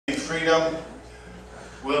freedom,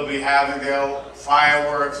 we'll be having their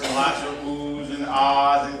fireworks and lots of oohs and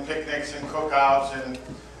ahs and picnics and cookouts and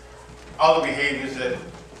other behaviors that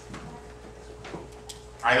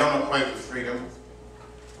I don't equate with freedom.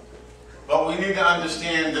 But we need to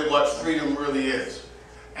understand that what freedom really is.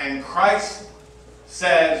 And Christ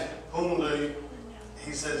says,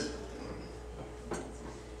 he says,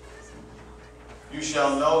 you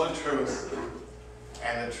shall know the truth,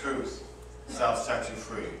 and the truth shall set you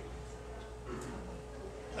free.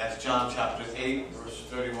 That's John chapter 8, verses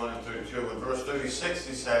 31 and 32. In verse 36,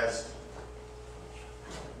 he says,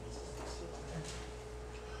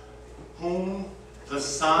 whom the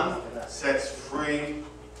Son sets free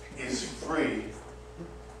is free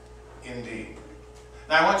indeed.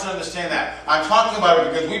 Now I want you to understand that. I'm talking about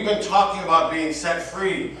it because we've been talking about being set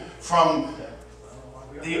free from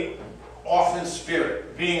the orphan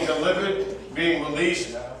spirit, being delivered, being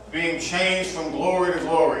released, being changed from glory to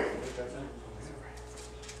glory.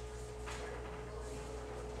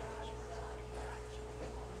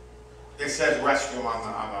 It says restroom on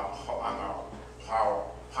the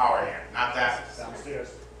power hand, not that.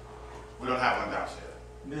 Downstairs. We don't have one downstairs.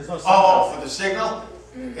 There's no Oh, for the signal?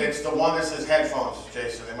 It's the one that says headphones,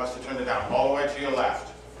 Jason. They must have turned it down all the way to your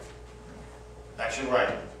left. That's your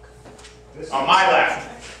right. On my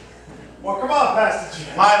left. Well, come on, Pastor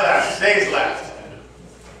Jim. My left. Dave's left.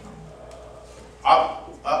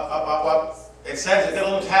 Up, up, up, up, up. It says, it's got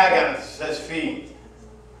a little tag on it that says feed.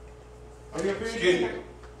 Excuse me.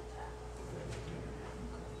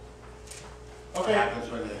 What Okay. happens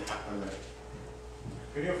when they happen?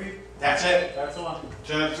 Video feed? That's it. That's the one.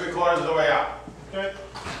 Turn it 3/4 of the way up. Okay.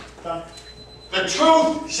 Done. The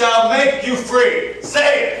truth shall make you free.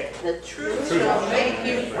 Say it. The truth shall make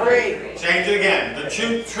you free. Change it again. The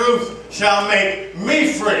truth shall make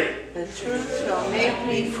me free. The truth shall make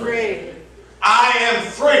me free. I am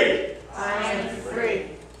free. I am free.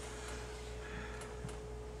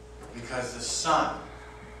 Because the Son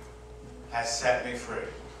has set me free.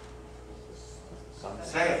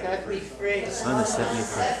 Say it. Set me free. The Son has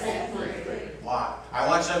set me free. Why? I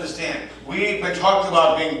want you to understand. We've been talking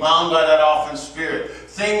about being bound by that orphan spirit.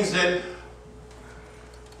 Things that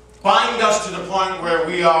bind us to the point where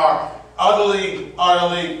we are utterly,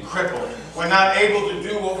 utterly crippled. We're not able to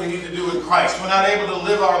do what we need to do in Christ. We're not able to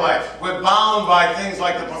live our life. We're bound by things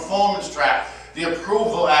like the performance trap, the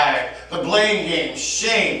approval addict, the blame game,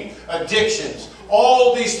 shame, addictions.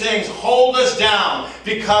 All these things hold us down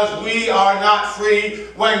because we are not free.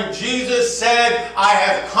 When Jesus said, I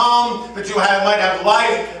have come that you might have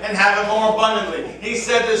life and have it more abundantly. He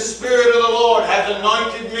said, the Spirit of the Lord has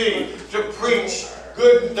anointed me to preach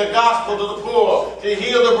the gospel to the poor, to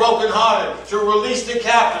heal the brokenhearted, to release the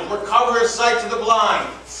captives, recover his sight to the blind,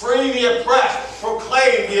 free the oppressed,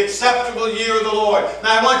 proclaim the acceptable year of the Lord.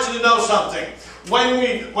 Now I want you to know something. When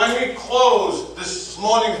we close this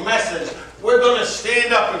morning's message, we're going to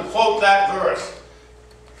stand up and quote that verse.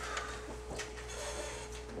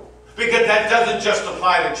 Because that doesn't just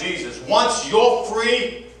apply to Jesus. Once you're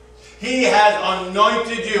free, he has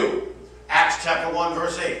anointed you. Acts chapter 1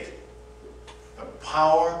 verse 8. The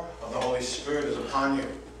power of the Holy Spirit is upon you.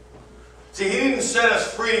 See, he didn't set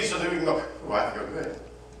us free so that we can go, oh, I feel good.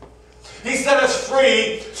 He set us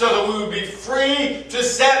free so that we would be free to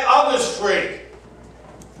set others free.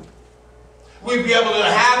 We'd be able to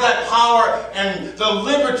have that power and the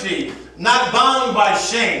liberty, not bound by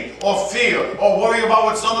shame or fear or worry about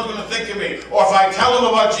what someone's going to think of me. Or if I tell them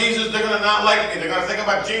about Jesus, they're going to not like me. They're going to think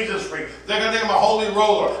I'm a Jesus freak. They're going to think I'm a holy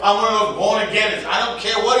roller. I'm one of those born againers. I don't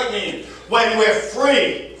care what it means. When we're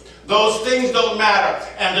free, those things don't matter.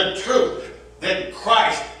 And the truth that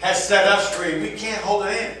Christ has set us free, we can't hold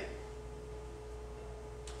it in.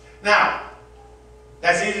 Now,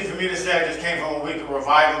 that's easy for me to say. I just came from a week of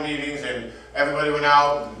revival meetings and everybody went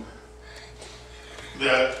out. And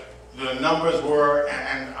the numbers were,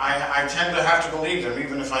 and I tend to have to believe them,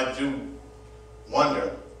 even if I do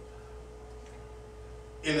wonder.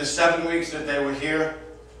 In the 7 weeks that they were here,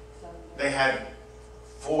 they had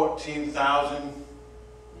 14,000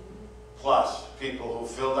 plus people who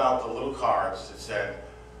filled out the little cards that said,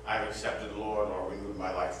 I've accepted the Lord or renewed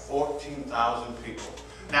my life. 14,000 people.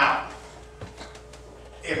 Now,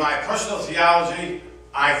 in my personal theology,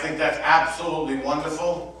 I think that's absolutely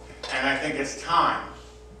wonderful, and I think it's time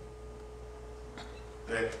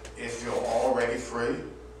that if you're already free,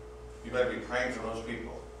 you better be praying for those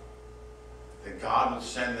people. That God would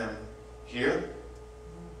send them here,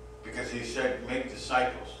 because he said, make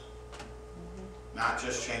disciples, not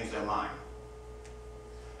just change their mind.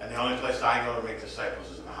 And the only place I go to make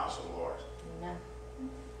disciples is in the house of the Lord.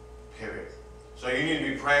 Period. So you need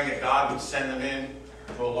to be praying that God would send them in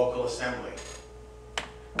to a local assembly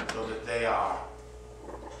so that they are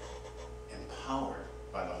empowered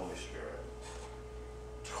by the Holy Spirit,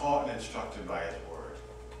 taught and instructed by His Word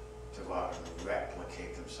to go out and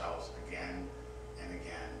replicate themselves again and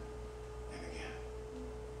again and again.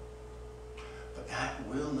 But that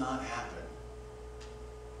will not happen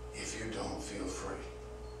if you don't feel free.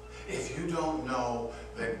 If you don't know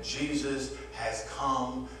that Jesus has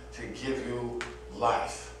come to give you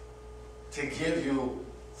life, to give you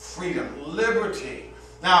freedom, liberty.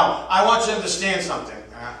 Now, I want you to understand something.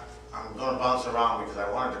 I'm going to bounce around because I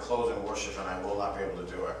wanted to close in worship and I will not be able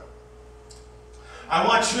to do it. I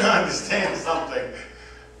want you to understand something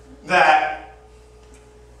that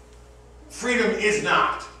freedom is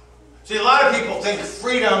not. See, a lot of people think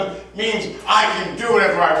freedom means I can do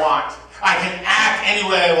whatever I want. I can act any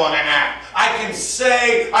way I want to act. I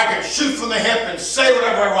can shoot from the hip and say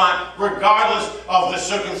whatever I want, regardless of the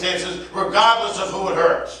circumstances, regardless of who it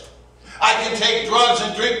hurts. I can take drugs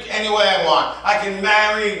and drink any way I want. I can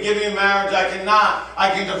marry, give you marriage, I cannot.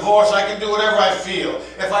 I can divorce, I can do whatever I feel.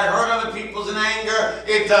 If I hurt other people in anger,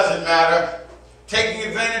 it doesn't matter. Taking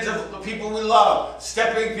advantage of the people we love,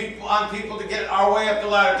 stepping on people to get our way up the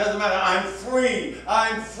ladder, it doesn't matter. I'm free.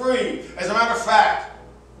 I'm free. As a matter of fact,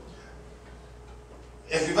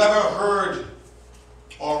 if you've ever heard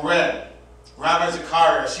or read Rabbi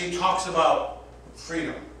Zacharias, he talks about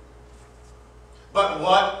freedom. But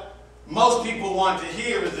what most people want to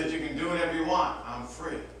hear is that you can do whatever you want. I'm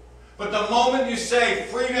free. But the moment you say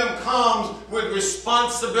freedom comes with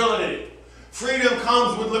responsibility, freedom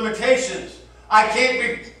comes with limitations.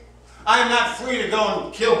 I'm not free to go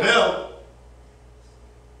and kill Bill.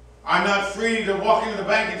 I'm not free to walk into the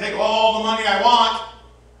bank and take all the money I want.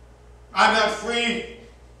 I'm not free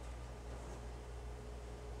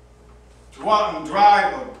to go out and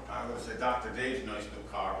drive. I'm going to say Dr. Dave's nice new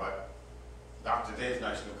car, but Dr. Dave's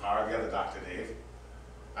nice new car, the other Dr. Dave.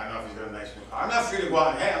 I don't know if he's got a nice new car. I'm not free to go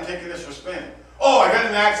out and, hey, I'm taking this for a spin. Oh, I got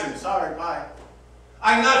in an accident. Sorry, bye.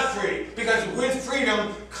 I'm not free, because with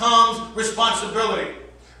freedom comes responsibility,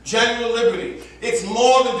 genuine liberty. It's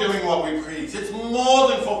more than doing what we preach. It's more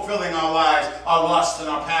than fulfilling our lives, our lust and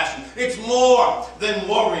our passion. It's more than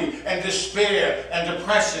worry and despair and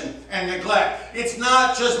depression and neglect. It's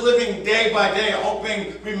not just living day by day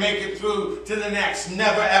hoping we make it through to the next,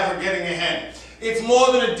 never ever getting ahead. It's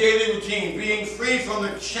more than a daily routine, being free from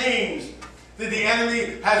the chains that the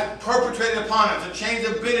enemy has perpetrated upon us, the chains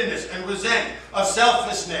of bitterness and resentment, of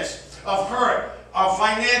selfishness, of hurt, of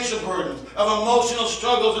financial burdens, of emotional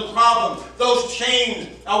struggles and problems. Those chains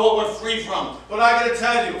are what we're free from. But I got to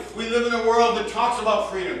tell you, we live in a world that talks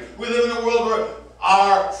about freedom. We live in a world where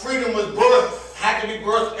our freedom was birthed, had to be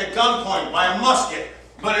birthed at gunpoint by a musket,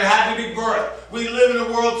 but it had to be birthed. We live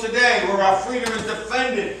in a world today where our freedom is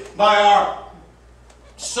defended by our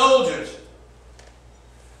soldiers.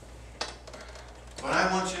 But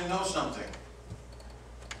I want you to know something.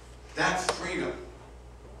 That freedom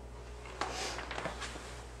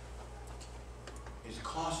is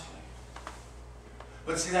costly.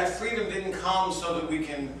 But see, that freedom didn't come so that we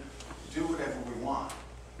can do whatever we want.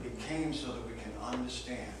 It came so that we can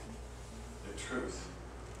understand the truth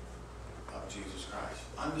of Jesus Christ.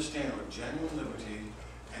 Understand what genuine liberty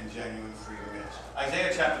and genuine freedom is.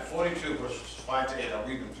 Isaiah chapter 42, verses 5 to 8. I'll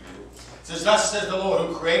read them to you. It says, "Thus says the Lord,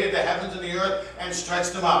 who created the heavens and the earth and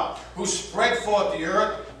stretched them out, who spread forth the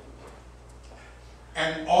earth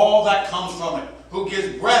and all that comes from it, who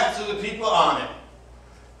gives breath to the people on it,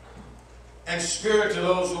 and spirit to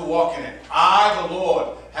those who walk in it. I, the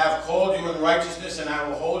Lord, have called you in righteousness, and I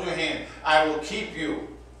will hold your hand. I will keep you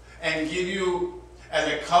and give you as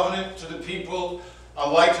a covenant to the people, a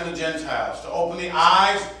light to the Gentiles, to open the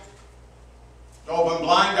eyes, to open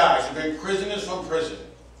blind eyes, to bring prisoners from prison,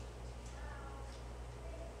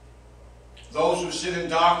 those who sit in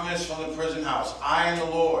darkness from the prison house. I am the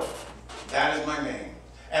Lord, that is my name.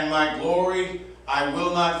 And my glory I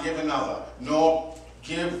will not give another, nor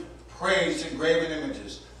give praise to graven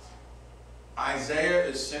images." Isaiah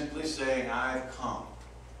is simply saying, I've come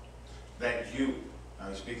that you, now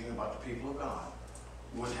he's speaking about the people of God,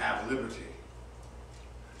 would have liberty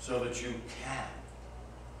so that you can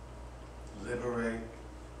liberate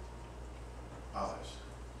others.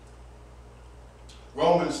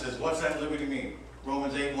 Romans says, what's that liberty mean?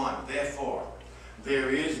 Romans 8:1. "Therefore, there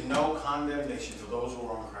is no condemnation for those who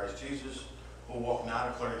are in Christ Jesus, who walk not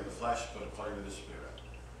according to the flesh, but according to the Spirit."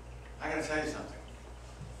 I got to tell you something.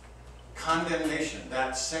 Condemnation,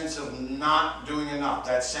 that sense of not doing enough,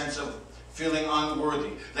 that sense of feeling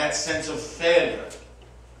unworthy, that sense of failure,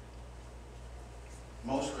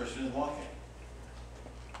 most Christians walk in.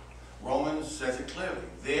 Romans says it clearly.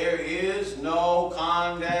 There is no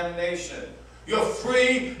condemnation. You're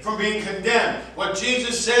free from being condemned. What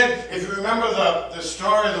Jesus said, if you remember the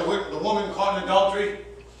story of the woman caught in adultery,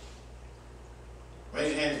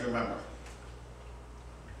 raise your hand if you remember.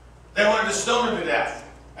 They wanted to stone her to death.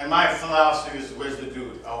 And my philosophy is, where's the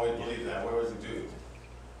dude? I always believe that. Where was the dude?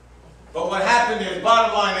 But what happened is,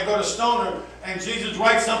 bottom line, they go to stone her, and Jesus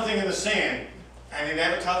writes something in the sand. And he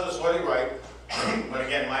never tells us what he wrote. But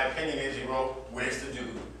again, my opinion is he wrote, where's the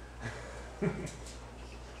dude?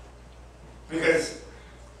 Because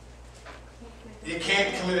you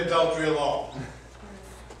can't commit adultery alone.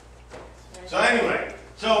 So anyway,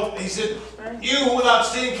 so he said, you who without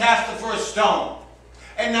sin cast the first stone.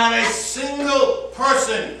 And not a single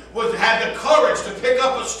person had the courage to pick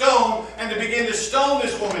up a stone and to begin to stone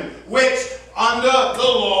this woman, which under the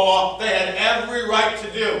law they had every right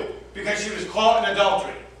to do because she was caught in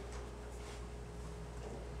adultery.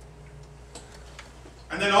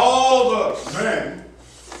 And then all the men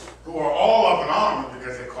who are all up in arms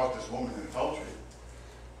because they caught this woman in adultery,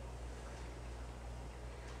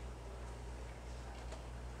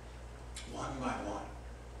 one by one,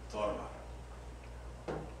 thought about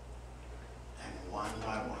it. And one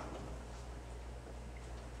by one,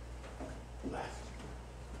 left.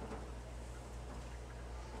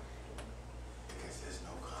 Because there's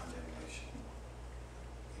no condemnation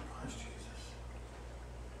in Christ Jesus.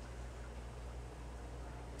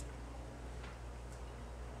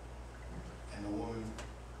 And the woman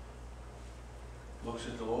looks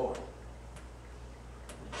at the Lord.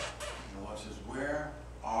 And the Lord says, where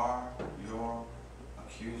are your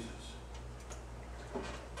accusers? And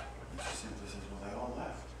she simply says, well, they all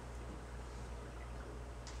left.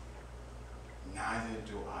 Neither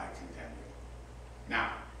do I condemn you.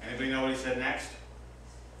 Now, anybody know what he said next?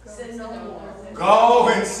 Sin no more. Go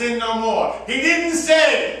and sin no more. He didn't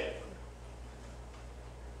say,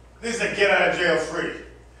 this is a get out of jail free.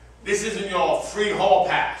 This isn't your free hall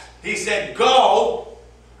pass. He said, go,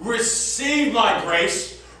 receive my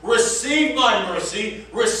grace, receive my mercy,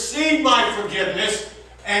 receive my forgiveness,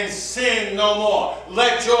 and sin no more.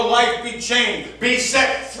 Let your life be changed. Be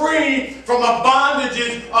set free from the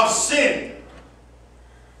bondages of sin.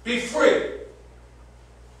 Be free.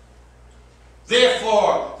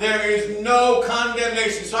 Therefore, there is no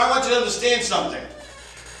condemnation. So I want you to understand something.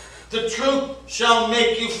 The truth shall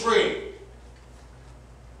make you free.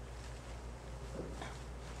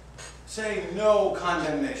 Say no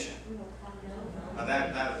condemnation. Now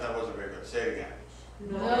that wasn't very good. Say it again.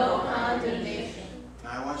 No condemnation.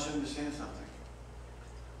 Now I want you to understand something.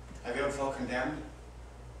 Have you ever felt condemned?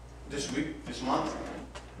 This week? This month?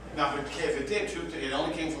 Now if it did, it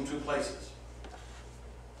only came from two places.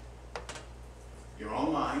 Your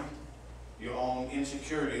own mind, your own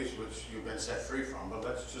insecurities, which you've been set free from, but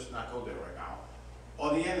let's just not go there right now,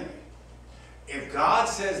 or the enemy. If God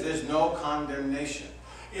says there's no condemnation,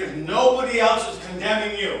 if nobody else is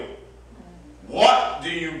condemning you, what do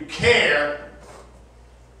you care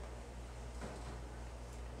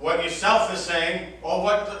what yourself is saying or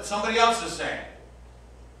what somebody else is saying?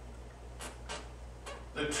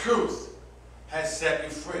 The truth has set you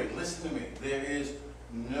free. Listen to me. There is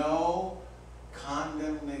no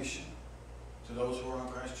condemnation to those who are in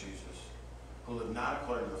Christ Jesus, who live not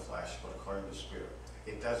according to the flesh, but according to the Spirit.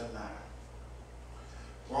 It doesn't matter.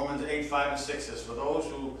 Romans 8:5-6 says, for those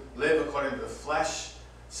who live according to the flesh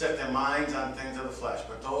set their minds on things of the flesh,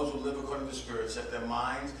 but those who live according to the Spirit set their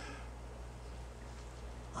minds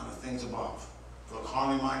on the things above. For the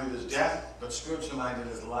carnally minded is death, but spiritually minded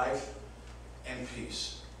is life and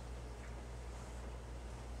peace.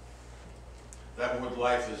 That word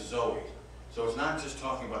life is Zoe. So it's not just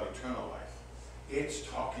talking about eternal life. It's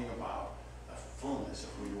talking about the fullness of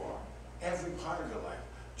who you are. Every part of your life.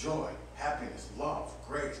 Joy, happiness, love,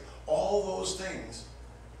 grace. All those things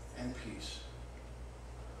and peace.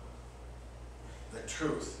 The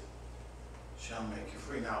truth shall make you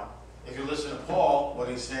free. Now, if you listen to Paul, what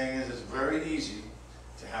he's saying is it's very easy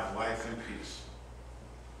to have life and peace.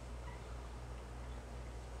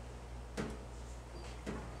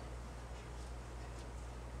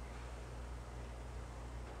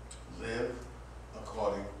 Live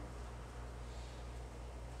according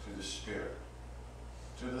to the Spirit,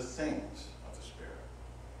 to the things of the Spirit.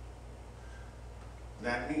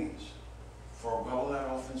 That means forego that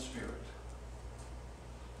orphan spirit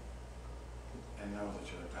and know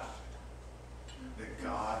that you're adopted. That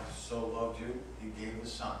God so loved you, he gave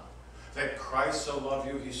his Son. That Christ so loved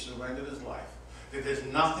you, he surrendered his life. That there's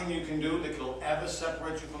nothing you can do that will ever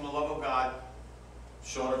separate you from the love of God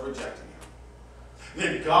short of rejecting him.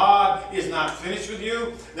 that God is not finished with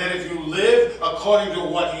you, that if you live according to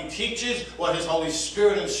what He teaches, what His Holy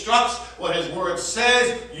Spirit instructs, what His Word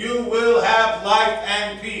says, you will have life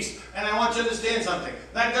and peace. And I want you to understand something.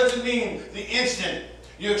 That doesn't mean the instant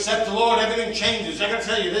you accept the Lord, everything changes. I got to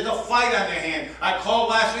tell you, there's a fight on your hand. I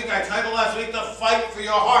titled last week, The Fight for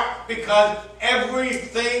Your Heart, because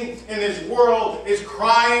everything in this world is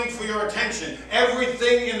crying for your attention.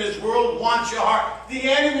 Everything in this world wants your heart. The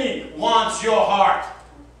enemy wants your heart.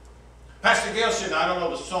 Pastor Gail said, I don't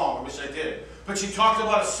know the song, I wish I did, but she talked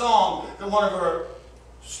about a song that one of her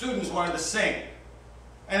students wanted to sing.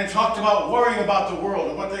 And it talked about worrying about the world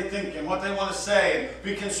and what they think and what they want to say and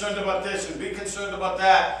be concerned about this and be concerned about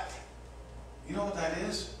that. You know what that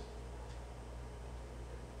is?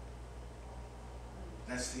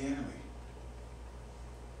 That's the enemy.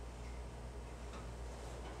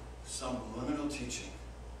 Subliminal teaching.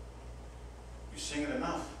 You sing it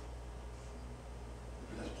enough.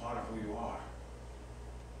 That's part of who you are.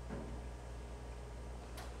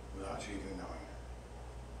 Without you even knowing it.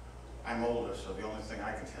 I'm older, so the only thing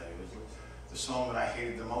I can tell you is the song that I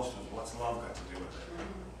hated the most was What's Love Got to Do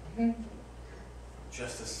with It?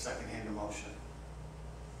 Just a secondhand emotion.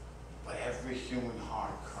 But every human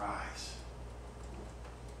heart cries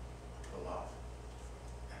for love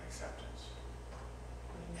and acceptance.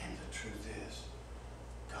 And the truth is,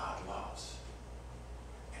 God loves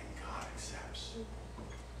and God accepts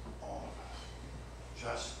all of us.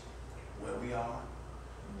 Just where we are,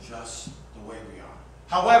 just the way we are.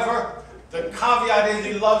 However, the caveat is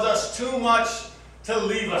He loves us too much to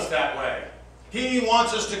leave us that way. He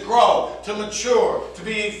wants us to grow, to mature, to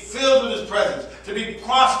be filled with His presence, to be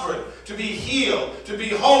prospered, to be healed, to be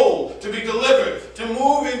whole, to be delivered, to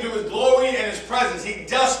move into His glory and His presence. He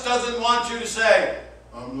just doesn't want you to say,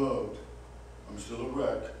 I'm loved, I'm still a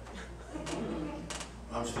wreck,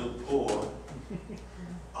 I'm still poor,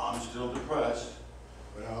 I'm still depressed,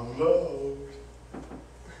 but I'm loved.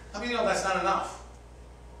 How many know that's not enough?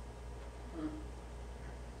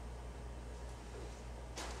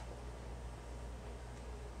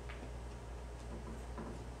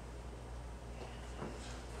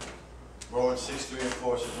 Romans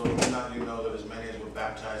 6:3-4 says, "Well, do not you know that as many as were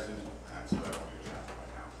baptized in..." That's what I want you to have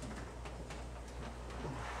right now.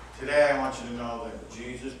 Today I want you to know that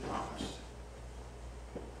Jesus promised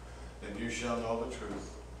that you shall know the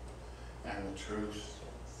truth, and the truth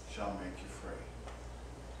shall make you free.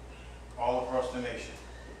 All across the nation.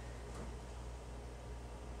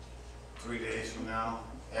 3 days from now,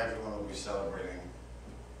 everyone will be celebrating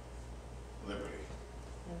liberty.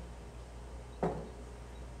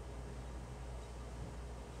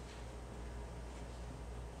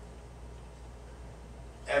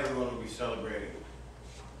 Everyone will be celebrating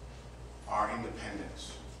our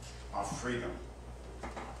independence, our freedom.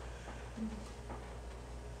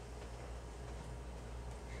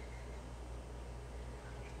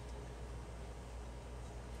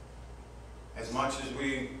 As much as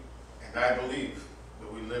we, and I believe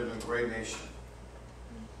that we live in a great nation.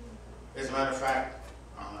 As a matter of fact,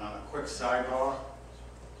 on a quick sidebar,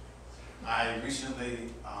 I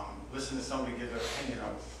recently listened to somebody give their opinion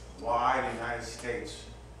of why the United States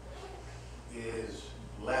is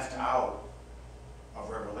left out of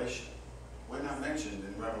Revelation. We're not mentioned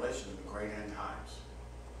in Revelation in the great end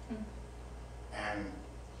times. And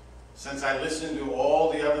since I listen to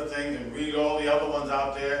all the other things and read all the other ones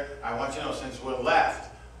out there, I want you to know, since we're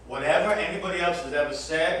left, whatever anybody else has ever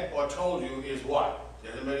said or told you is what?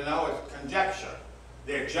 Does anybody know? It's conjecture.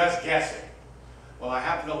 They're just guessing. Well, I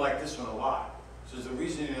happen to like this one a lot. It says the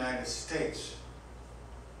reason the United States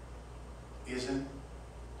isn't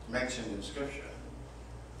mentioned in Scripture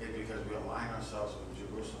is because we align ourselves with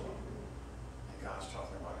Jerusalem, and God's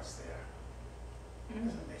talking about us there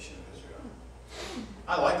as a nation of Israel.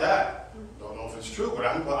 I like that. Don't know if it's true, but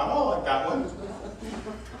I'm all like that one.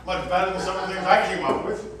 Much better than some of the things I came up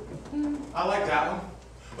with. I like that one.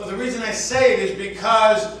 But the reason I say it is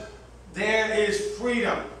because there is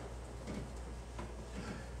freedom.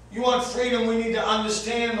 You want freedom, we need to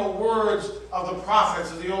understand the words of the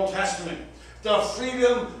prophets of the Old Testament. The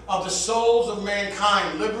freedom of the souls of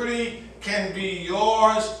mankind. Liberty can be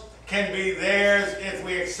yours, can be theirs if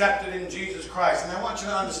we accept it in Jesus Christ. And I want you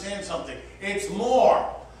to understand something. It's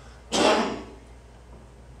more.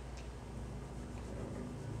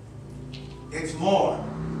 It's more.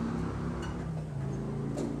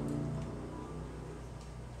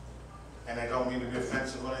 And I don't mean to be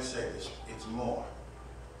offensive when I say this. It's more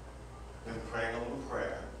than praying a little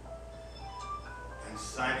prayer and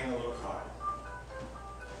signing a little card.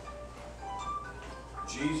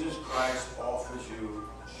 Jesus Christ offers you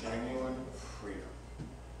genuine freedom.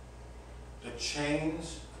 the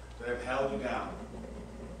chains that have held you down,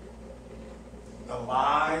 the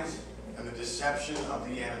lies and the deception of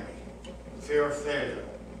the enemy, fear of failure,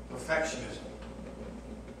 perfectionism,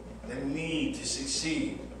 the need to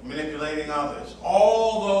succeed, manipulating others,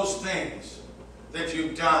 all those things that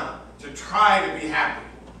you've done to try to be happy.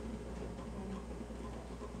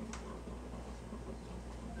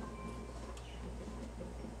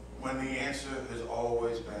 When the answer has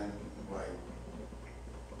always been right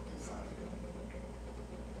in front of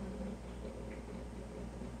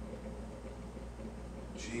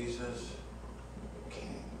you. Jesus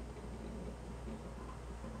came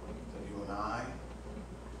that you and I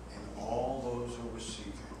and all those who receive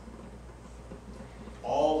him,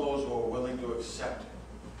 all those who are willing to accept it,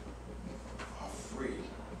 are free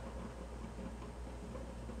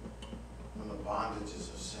from the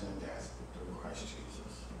bondages of sin and death through Christ Jesus.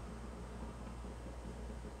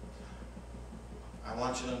 I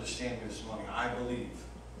want you to understand me this morning. I believe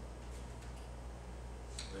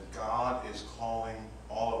that God is calling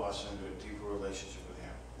all of us into a deeper relationship with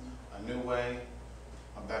him. A new way,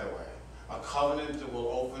 a better way. A covenant that will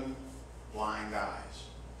open blind eyes.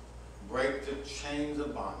 Break the chains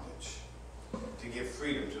of bondage to give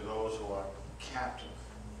freedom to those who are captive.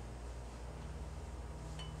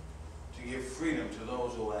 To give freedom to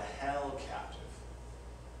those who are held captive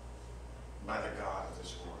by the God of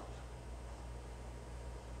this world.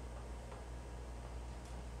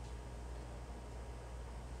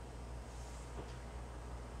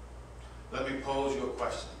 Let me pose you a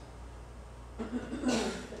question.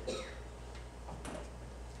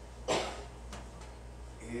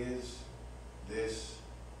 Is this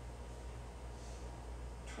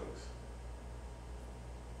truth?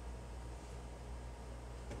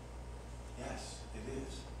 Yes, it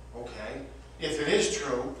is. Okay. If it is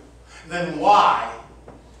true, then why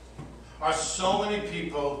are so many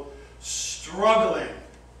people struggling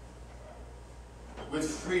with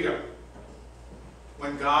freedom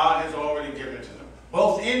when God has already given it to them,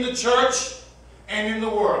 both in the church and in the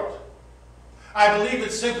world? I believe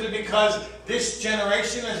it's simply because this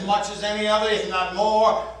generation, as much as any other, if not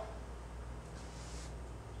more,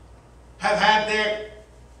 have had their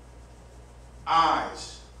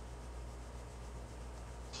eyes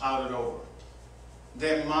clouded over,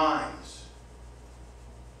 their minds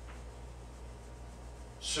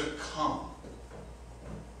succumb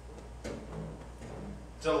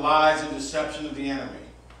to lies and deception of the enemy.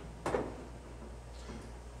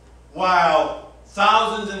 While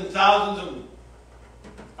thousands and thousands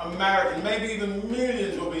of Americans, maybe even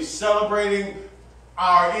millions, will be celebrating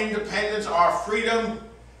our independence, our freedom,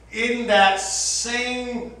 in that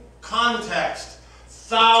same context,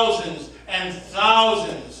 thousands and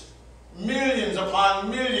thousands, millions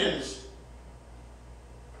upon millions,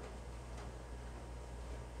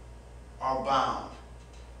 are bound.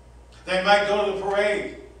 They might go to the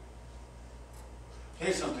parade.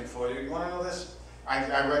 Here's something for you. You want to know this?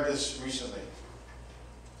 I read this recently.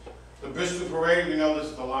 The Bristol Parade, we know this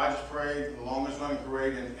is the largest parade, the longest running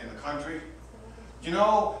parade in the country. Do you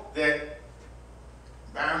know that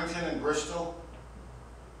Barrington and Bristol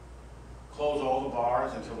close all the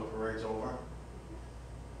bars until the parade's over?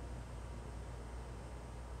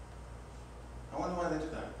 I wonder why they do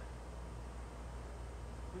that.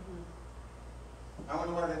 I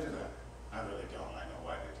wonder why they do that. I really don't. I know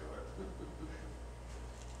why they do it.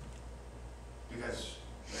 Because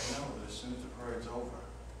they know that as soon as the parade's over,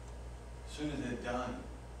 as soon as they're done,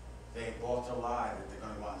 they bought a lie that they're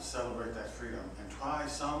going to want to celebrate that freedom and try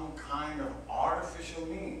some kind of artificial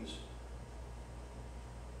means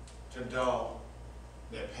to dull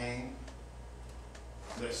their pain,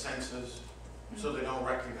 their senses, so they don't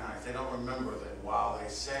recognize, they don't remember that while they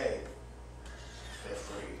say they're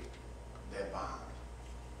free, they're bound.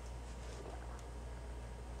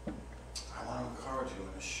 I want to encourage you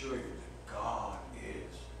and assure you that God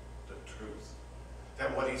is the truth.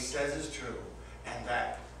 That what he says is true, and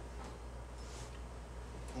that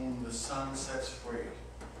whom the Son sets free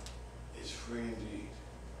is free indeed.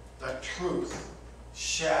 The truth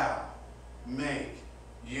shall make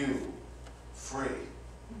you free.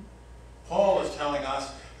 Paul is telling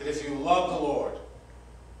us that if you love the Lord,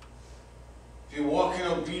 if you walk in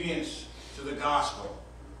obedience to the gospel,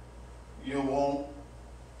 you won't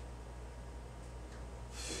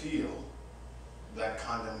feel that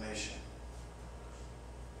condemnation.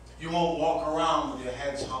 You won't walk around with your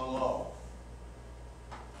heads hung low,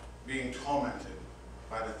 being tormented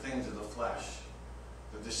by the things of the flesh,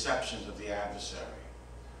 the deceptions of the adversary.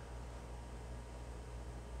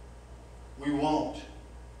 We won't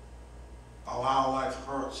allow life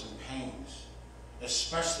hurts and pains,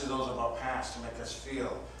 especially those of our past, to make us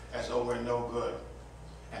feel as though we're no good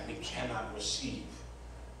and we cannot receive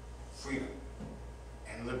freedom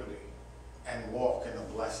and liberty and walk in the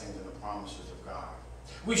blessings and the promises of God.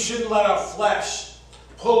 We shouldn't let our flesh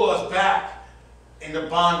pull us back into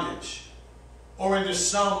bondage or into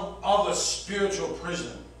some other spiritual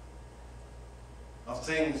prison of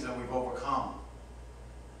things that we've overcome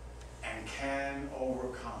and can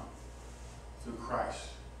overcome through Christ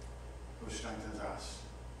who strengthens us.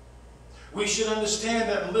 We should understand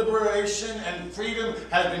that liberation and freedom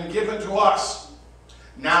has been given to us.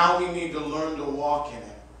 Now we need to learn to walk in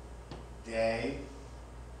it day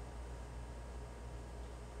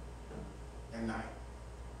and night.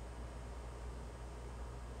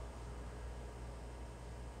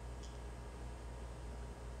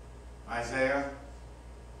 Isaiah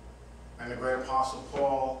and the great apostle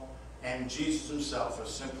Paul and Jesus himself are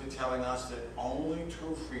simply telling us that only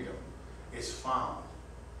true freedom is found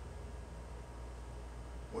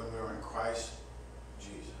when we're in Christ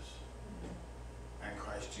Jesus. And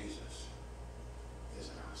Christ Jesus is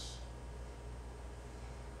in us.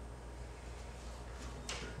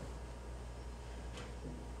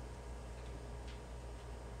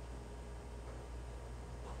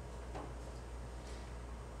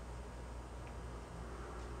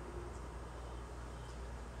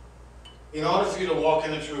 In order for you to walk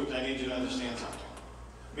in the truth, I need you to understand something.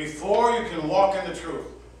 Before you can walk in the truth,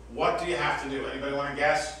 what do you have to do? Anybody want to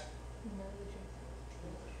guess?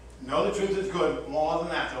 Know the truth is good. More than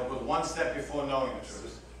that, though, but one step before knowing the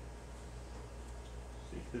truth.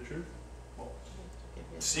 Seek the truth.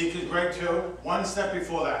 Seek is great, too. One step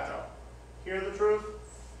before that, though. Hear the truth?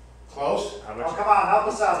 Close? How Oh, about come on, help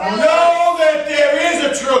us out. Know that there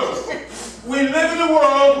is a truth. We live in a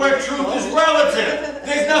world where truth is relative.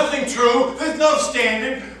 There's nothing true. There's no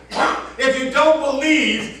standard. If you don't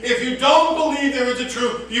believe there is a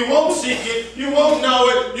truth, you won't seek it, you won't know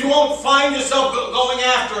it, you won't find yourself going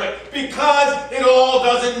after it, because it all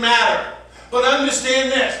doesn't matter. But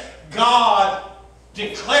understand this, God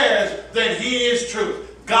declares that He is truth.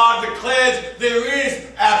 God declares there is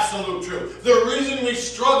absolute truth. The reason we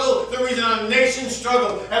struggle, the reason our nation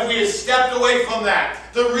struggles, as we have stepped away from that.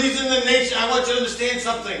 The reason the nation, I want you to understand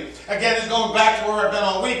something. Again, it's going back to where I've been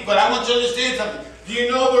all week, but I want you to understand something. Do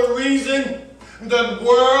you know the reason the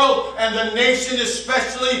world and the nation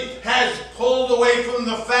especially has pulled away from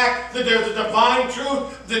the fact that there's a divine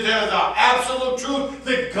truth, that there's an absolute truth,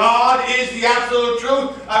 that God is the absolute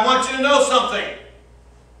truth? I want you to know something.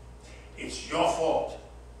 It's your fault.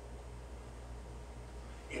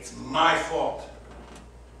 It's my fault.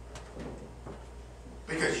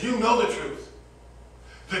 Because you know the truth.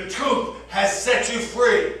 The truth has set you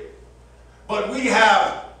free. But we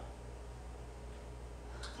have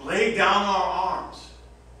laid down our arms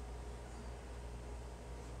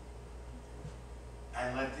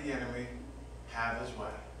and let the enemy have his way.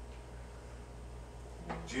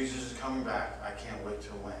 Jesus is coming back. I can't wait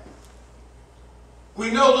till when. We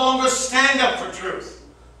no longer stand up for truth.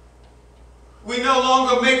 We no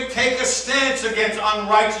longer take a stance against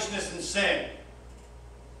unrighteousness and sin.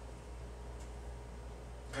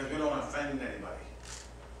 Because we don't want to offend anybody.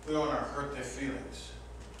 We don't want to hurt their feelings.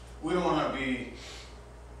 We don't want to be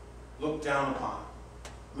looked down upon.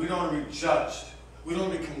 We don't want to be judged. We don't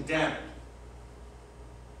want to be condemned.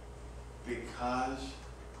 Because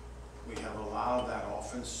we have allowed that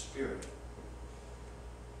orphan spirit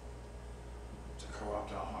to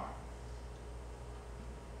corrupt our heart.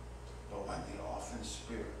 But when the orphan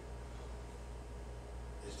spirit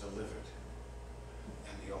is delivered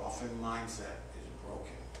and the orphan mindset is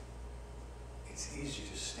broken, it's easy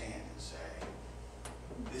to stand and say,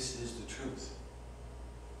 this is the truth.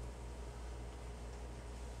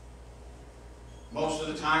 Most of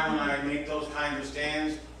the time when I make those kinds of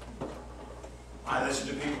stands, I listen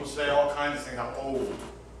to people say all kinds of things. I'm old.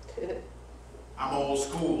 I'm old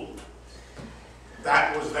school.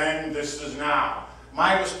 That was then, this is now.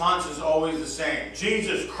 My response is always the same.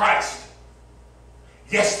 Jesus Christ.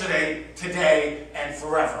 Yesterday, today, and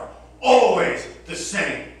forever. Always the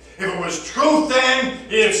same. If it was truth then,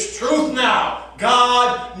 it's truth now.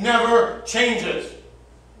 God never changes.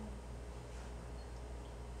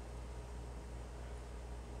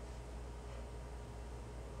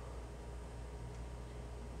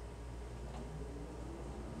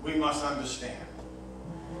 We must understand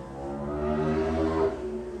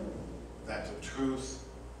that the truth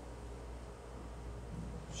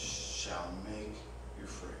shall make you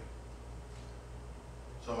free.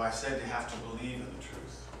 So I said you have to believe in the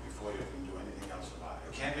truth before you can do anything else about it.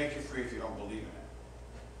 It can't make you free if you don't believe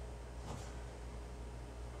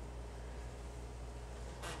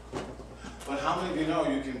in it. But how many of you know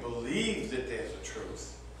you can believe that there's a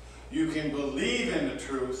truth You can believe in the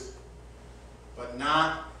truth, but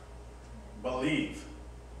not believe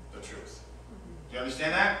the truth. Do you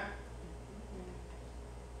understand that?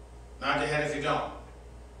 Nod your head if you don't.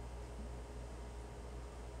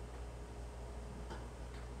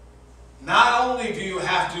 Not only do you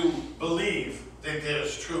have to believe that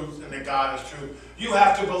there's truth and that God is truth, you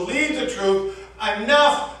have to believe the truth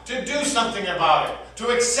enough to do something about it, to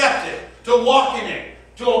accept it, to walk in it,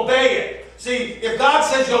 to obey it. See, if God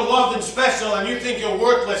says you're loved and special and you think you're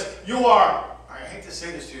worthless, you are, I hate to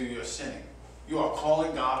say this to you, you're sinning. You are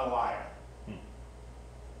calling God a liar.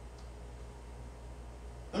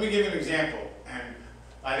 Let me give you an example, and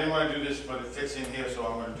I didn't want to do this, but it fits in here, so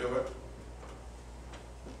I'm going to do it.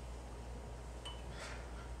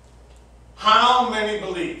 How many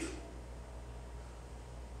believe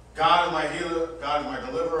God is my healer, God is my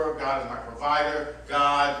deliverer, God is my provider,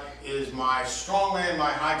 God is my strong man,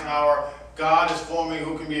 my high tower, God is for me,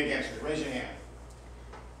 who can be against me? Raise your hand.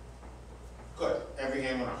 Good. Every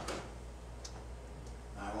hand went up.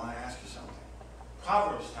 Now I want to ask you something.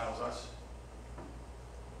 Proverbs tells us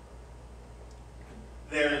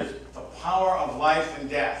there is the power of life and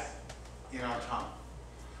death in our tongue.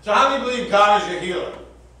 So how many believe God is your healer?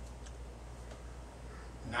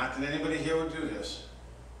 Not that anybody here would do this.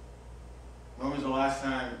 When was the last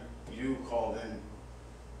time you called in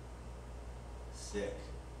sick?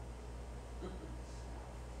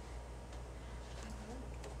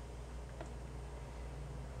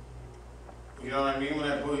 You know what I mean when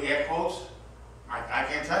I put air quotes? I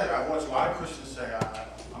can't tell you. I've watched a lot of Christians say,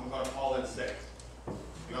 I'm going to call in sick.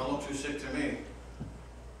 You don't look too sick to me.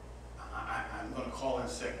 I'm going to call in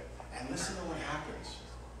sick. And listen to what happens.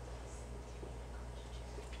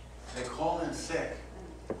 They call in sick,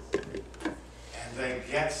 and they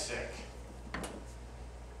get sick.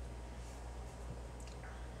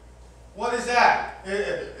 What is that?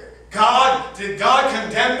 Did God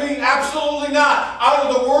condemn me? Absolutely not. Out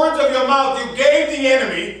of the words of your mouth, you gave the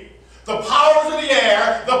enemy, the powers of the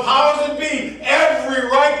air, the powers that be, every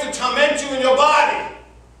right to torment you in your body.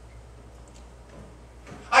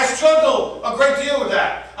 I struggle a great deal with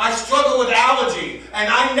that. I struggle with allergy, and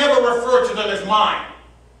I never refer to them as mine.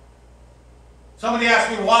 Somebody asked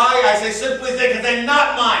me why. I say simply because they're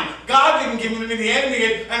not mine. God didn't give them to the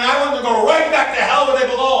enemy, and I want them to go right back to hell where they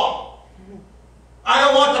belong. I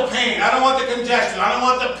don't want the pain. I don't want the congestion. I don't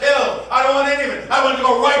want the pill. I don't want any of it. I want to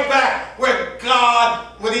go right back where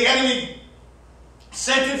where the enemy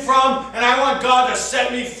sent it from, and I want God to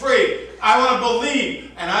set me free. I want to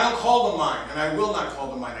believe, and I don't call them mine, and I will not call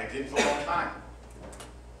them mine. I did for a long time.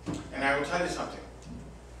 And I will tell you something.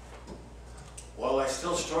 Well, I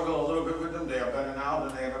still struggle a little bit with them. They are better now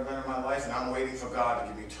than they ever been in my life, and I'm waiting for God to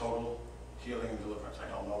give me total healing and deliverance. I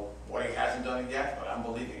don't know what He hasn't done it yet, but I'm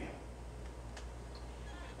believing Him.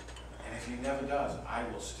 And if He never does, I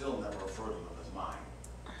will still never refer to them as mine.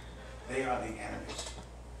 They are the enemies.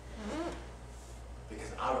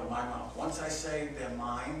 Because out of my mouth, once I say they're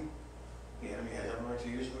mine, the enemy has every right to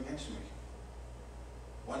use them against me.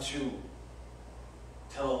 Once you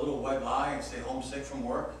tell a little white lie and stay homesick from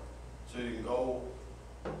work, so you can go,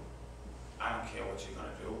 I don't care what you're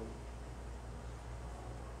going to do.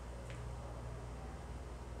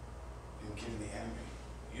 You've given the enemy,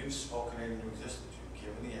 you've spoken it into existence, you've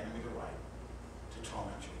given the enemy the right to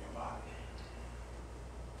torment you in your body.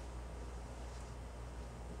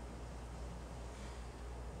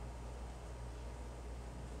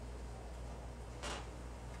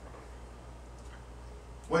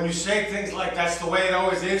 When you say things like, that's the way it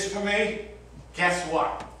always is for me, guess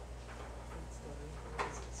what?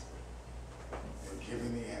 You're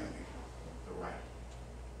giving the enemy the right.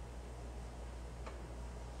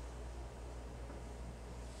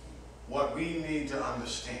 What we need to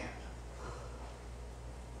understand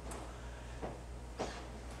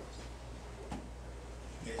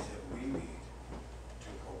is that we need to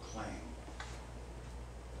proclaim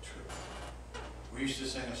the truth. We used to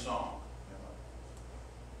sing a song.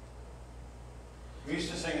 We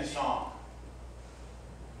used to sing a song.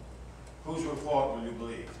 Whose report will you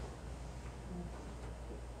believe?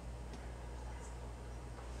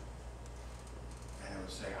 And it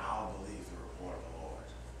would say, I'll believe the report of the Lord.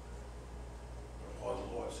 The report of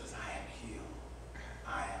the Lord says, I am healed.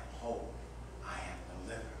 I am whole. I am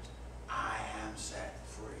delivered. I am set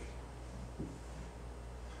free.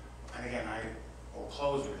 And again, I will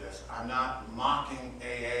close with this. I'm not mocking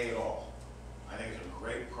AA at all. I think it's a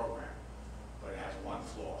great program. But it has one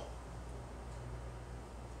flaw.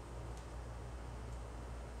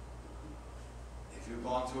 If you've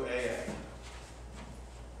gone through AA,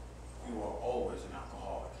 you are always an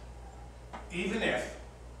alcoholic. Even if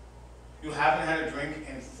You haven't had a drink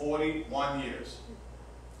in 41 years.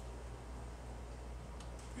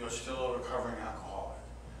 You're still a recovering alcoholic.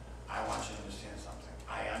 I want you to understand something.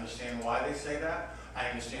 I understand why they say that. I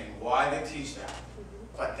understand why they teach that.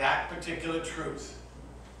 But that particular truth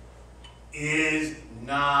is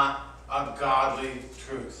not a godly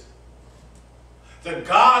truth. The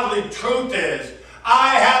godly truth is,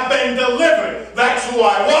 I have been delivered. That's who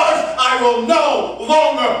I was. I will no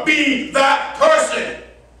longer be that person.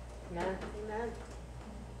 Amen.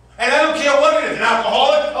 And I don't care what it is, an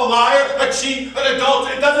alcoholic, a liar, a cheat, an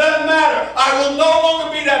adulterer, it doesn't matter. I will no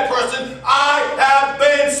longer be that person. I have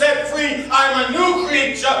been set free. I'm a new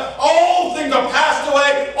creature. All things are passed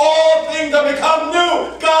away. All things have become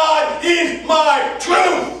new. God is my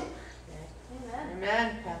truth.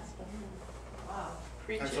 Amen, Pastor. Wow.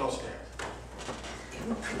 Preach That's it. all scared.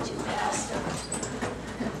 Preach it, Pastor.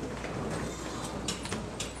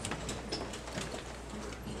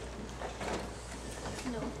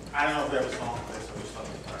 I don't know if we have a song for this, so just let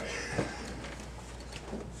me try it.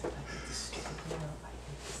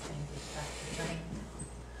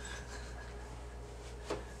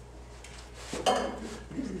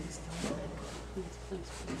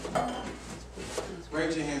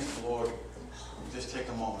 Raise your hands to the Lord. Just take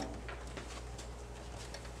a moment.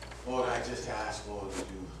 Lord, I just ask, Lord, that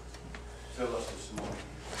you fill us this morning.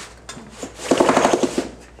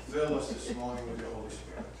 Fill us this morning with your Holy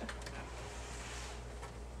Spirit.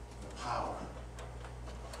 The power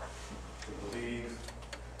to believe,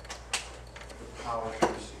 the power to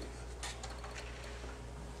receive.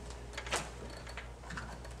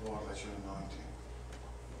 Lord, let your anointing,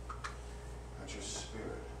 let your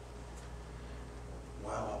spirit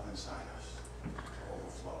well up inside us to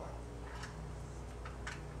overflow.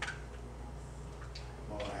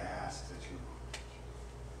 Lord, I ask that you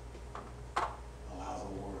allow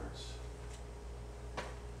the words,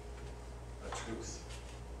 the truth,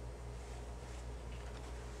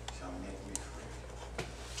 shall make me free.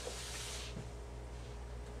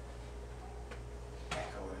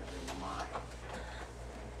 Echo it in your mind.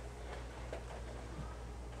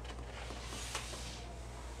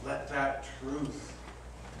 Let that truth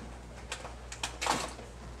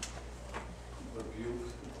rebuke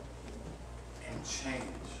and change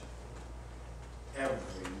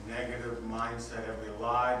every negative mindset, every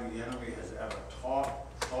lie the enemy has ever taught,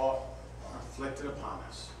 thought, or inflicted upon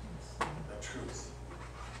us. The truth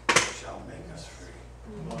shall make us free.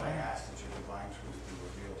 Lord, I ask that your divine truth be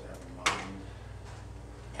revealed to every mind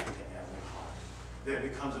and to every heart. That it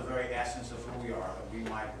becomes the very essence of who we are, that we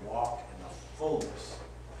might walk in the fullness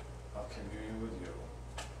of communion with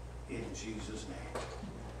you. In Jesus' name.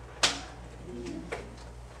 Amen.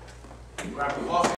 Grab a coffee.